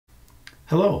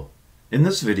Hello. In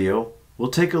this video, we'll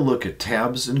take a look at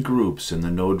tabs and groups in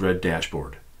the Node-RED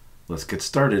dashboard. Let's get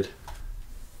started.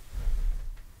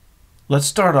 Let's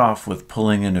start off with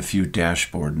pulling in a few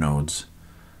dashboard nodes.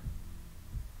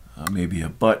 Maybe a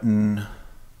button,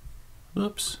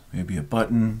 maybe a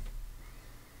button,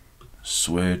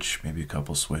 switch, maybe a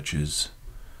couple switches,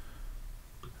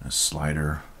 a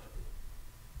slider,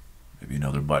 maybe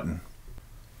another button.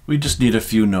 We just need a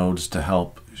few nodes to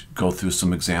help go through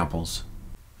some examples.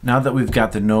 Now that we've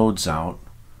got the nodes out,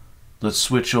 let's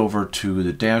switch over to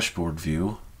the dashboard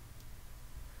view.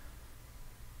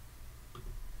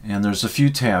 And there's a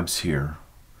few tabs here.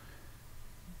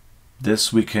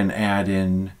 This we can add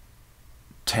in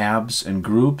tabs and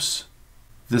groups.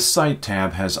 This Site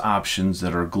tab has options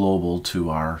that are global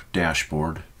to our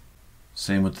dashboard.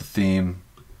 Same with the theme,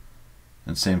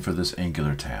 and same for this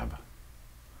Angular tab.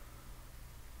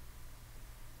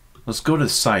 Let's go to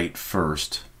Site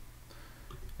first.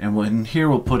 And in here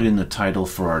we'll put in the title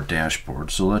for our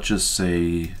dashboard. So let's just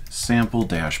say sample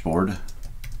dashboard.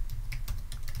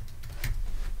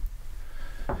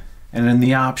 And in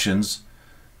the options,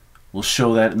 we'll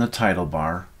show that in the title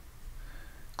bar.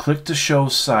 Click to show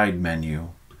side menu.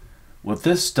 What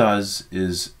this does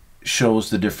is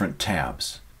shows the different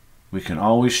tabs. We can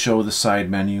always show the side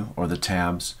menu or the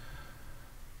tabs.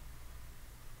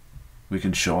 We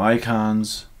can show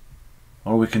icons,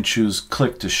 or we can choose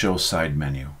click to show side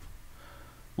menu.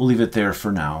 We'll leave it there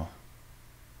for now.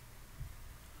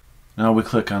 Now we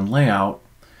click on layout,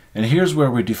 and here's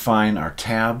where we define our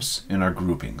tabs and our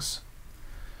groupings.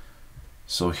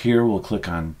 So here we'll click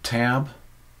on tab.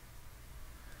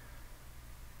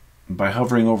 By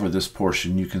hovering over this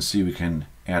portion, you can see we can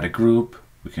add a group,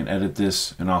 we can edit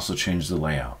this, and also change the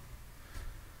layout.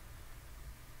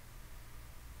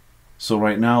 So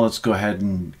right now let's go ahead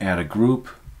and add a group.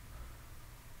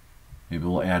 Maybe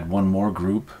we'll add one more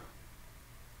group.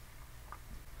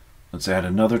 Let's add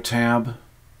another tab.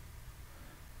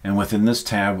 And within this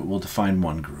tab, we'll define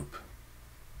one group.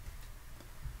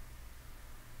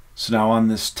 So now on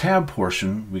this tab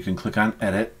portion, we can click on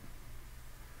Edit.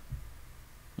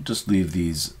 We'll just leave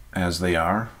these as they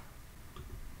are.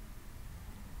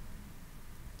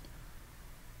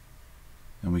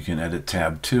 And we can edit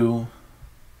tab 2.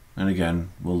 And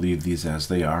again, we'll leave these as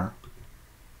they are.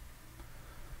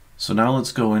 So now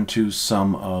let's go into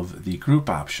some of the group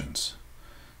options.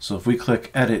 So if we click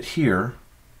Edit here,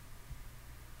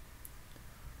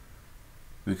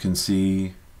 we can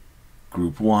see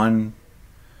Group 1.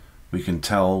 We can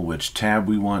tell which tab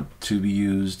we want to be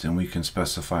used, and we can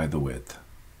specify the width.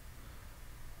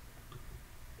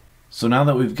 So now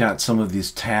that we've got some of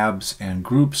these tabs and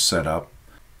groups set up,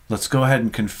 let's go ahead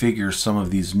and configure some of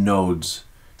these nodes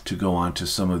to go onto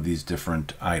some of these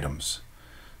different items.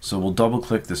 So we'll double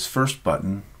click this first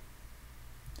button.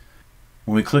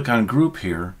 When we click on group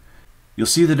here, you'll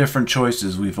see the different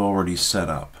choices we've already set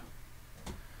up.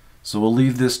 So we'll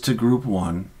leave this to group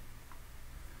 1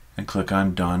 and click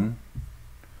on done.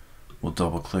 We'll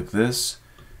double click this.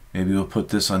 Maybe we'll put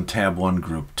this on tab 1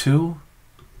 group 2.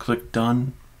 Click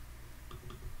done.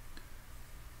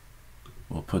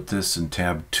 We'll put this in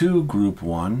tab 2 group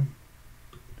 1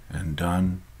 and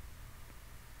done.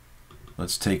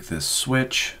 Let's take this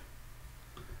switch,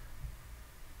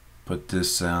 put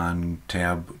this on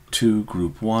tab 2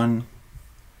 group 1,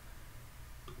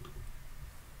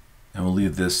 and we'll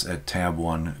leave this at tab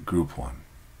 1 group 1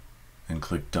 and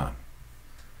click done.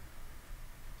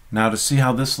 Now to see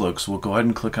how this looks, we'll go ahead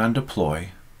and click on deploy.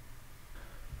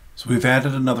 So we've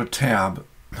added another tab,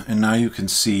 and now you can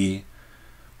see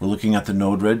we're looking at the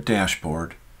Node-RED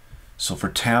dashboard. So for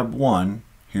tab 1,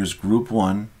 here's group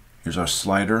 1, here's our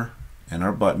slider and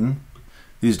our button.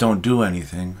 These don't do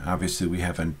anything. Obviously we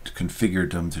haven't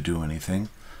configured them to do anything.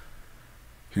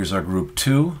 Here's our group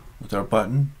 2 with our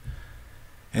button.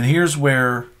 And here's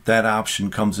where that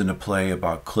option comes into play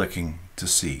about clicking to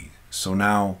see. So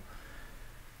now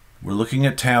we're looking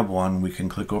at tab 1. We can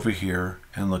click over here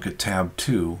and look at tab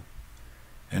 2.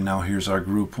 And now here's our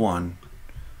group 1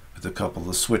 with a couple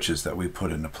of switches that we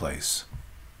put into place.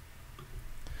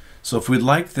 So if we'd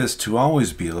like this to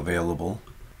always be available,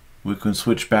 we can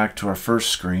switch back to our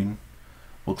first screen.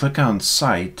 We'll click on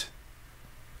Site,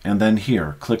 and then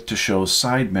here, click to show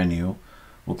side menu.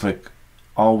 We'll click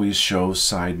Always Show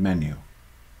Side Menu.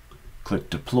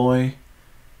 Click Deploy.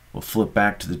 We'll flip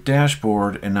back to the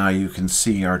dashboard, and now you can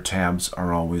see our tabs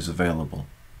are always available.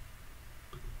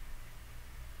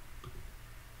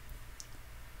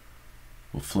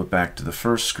 We'll flip back to the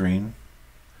first screen,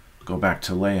 go back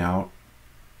to Layout.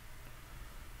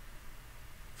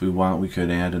 If we want, we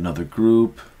could add another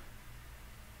group.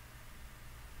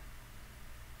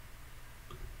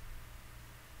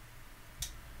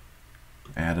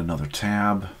 Add another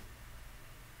tab,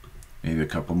 maybe a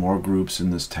couple more groups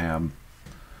in this tab.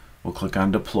 We'll click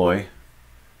on Deploy.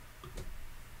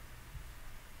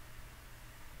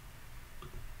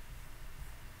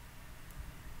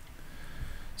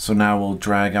 So now we'll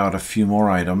drag out a few more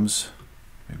items,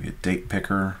 maybe a date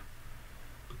picker,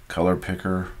 color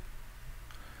picker.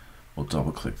 We'll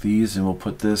double click these and we'll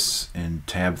put this in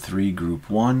tab 3,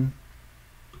 group 1.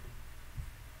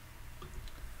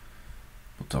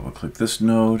 We'll double click this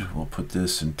node, we'll put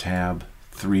this in tab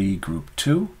 3, group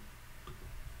 2.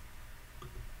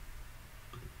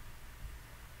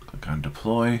 Click on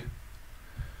Deploy.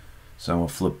 So we'll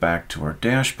flip back to our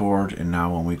dashboard, and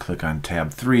now when we click on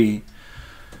tab 3,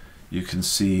 you can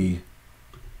see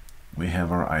we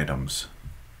have our items.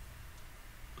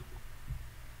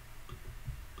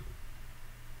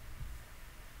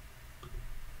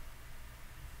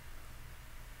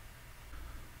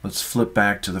 Let's flip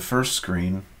back to the first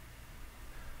screen.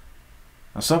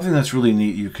 Now something that's really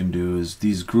neat you can do is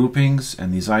these groupings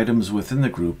and these items within the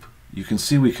group. You can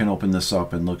see we can open this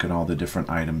up and look at all the different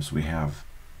items we have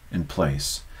in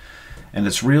place. And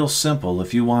it's real simple.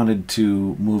 If you wanted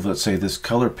to move, let's say, this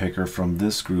color picker from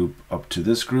this group up to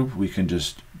this group, we can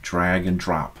just drag and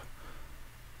drop.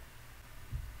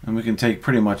 And we can take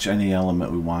pretty much any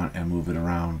element we want and move it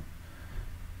around.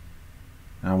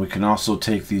 Now we can also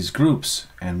take these groups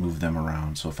and move them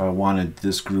around. So if I wanted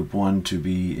this group 1 to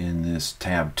be in this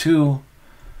tab 2,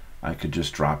 I could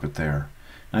just drop it there.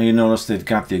 Now you notice they've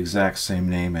got the exact same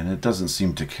name, and it doesn't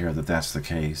seem to care that that's the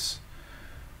case.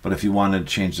 But if you wanted to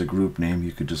change the group name,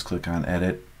 you could just click on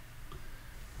Edit.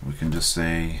 We can just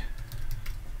say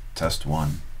Test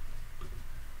 1.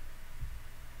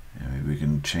 And maybe we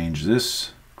can change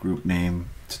this group name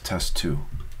to Test 2.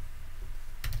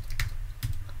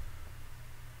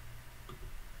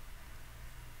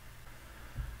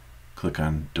 Click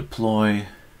on Deploy.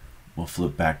 We'll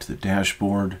flip back to the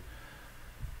dashboard.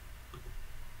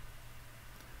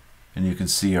 And you can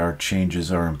see our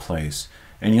changes are in place.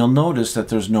 And you'll notice that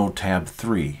there's no tab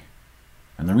 3.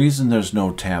 And the reason there's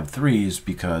no tab 3 is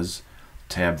because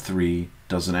tab 3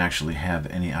 doesn't actually have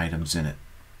any items in it.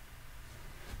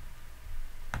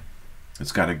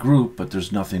 It's got a group, but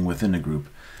there's nothing within the group.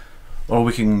 Or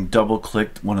we can double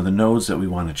click one of the nodes that we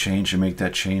want to change and make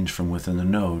that change from within the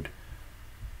node.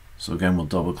 So again, we'll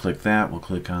double click that. We'll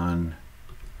click on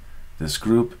this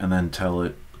group and then tell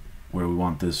it where we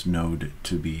want this node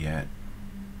to be at.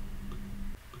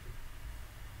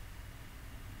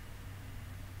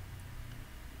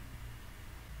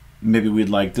 Maybe we'd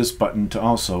like this button to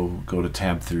also go to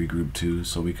tab 3, group 2,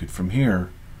 so we could from here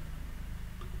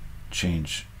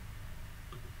change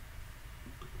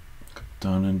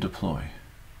Done and Deploy.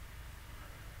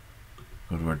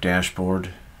 Go to our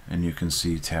dashboard and you can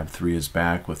see tab 3 is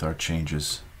back with our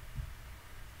changes.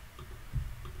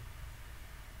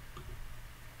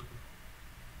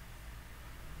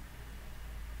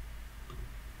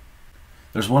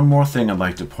 There's one more thing I'd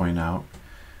like to point out.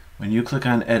 When you click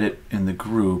on Edit in the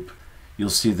group, you'll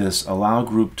see this Allow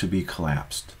Group to be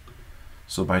Collapsed.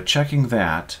 So by checking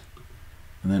that,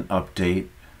 and then Update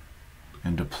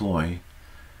and Deploy,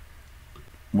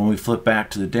 when we flip back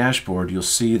to the dashboard, you'll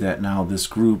see that now this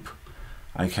group,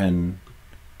 I can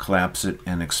collapse it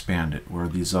and expand it, where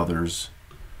these others,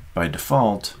 by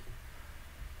default,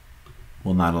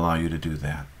 will not allow you to do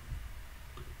that.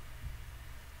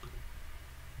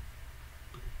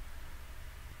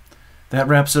 That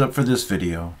wraps it up for this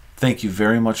video. Thank you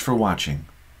very much for watching.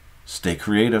 Stay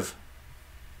creative.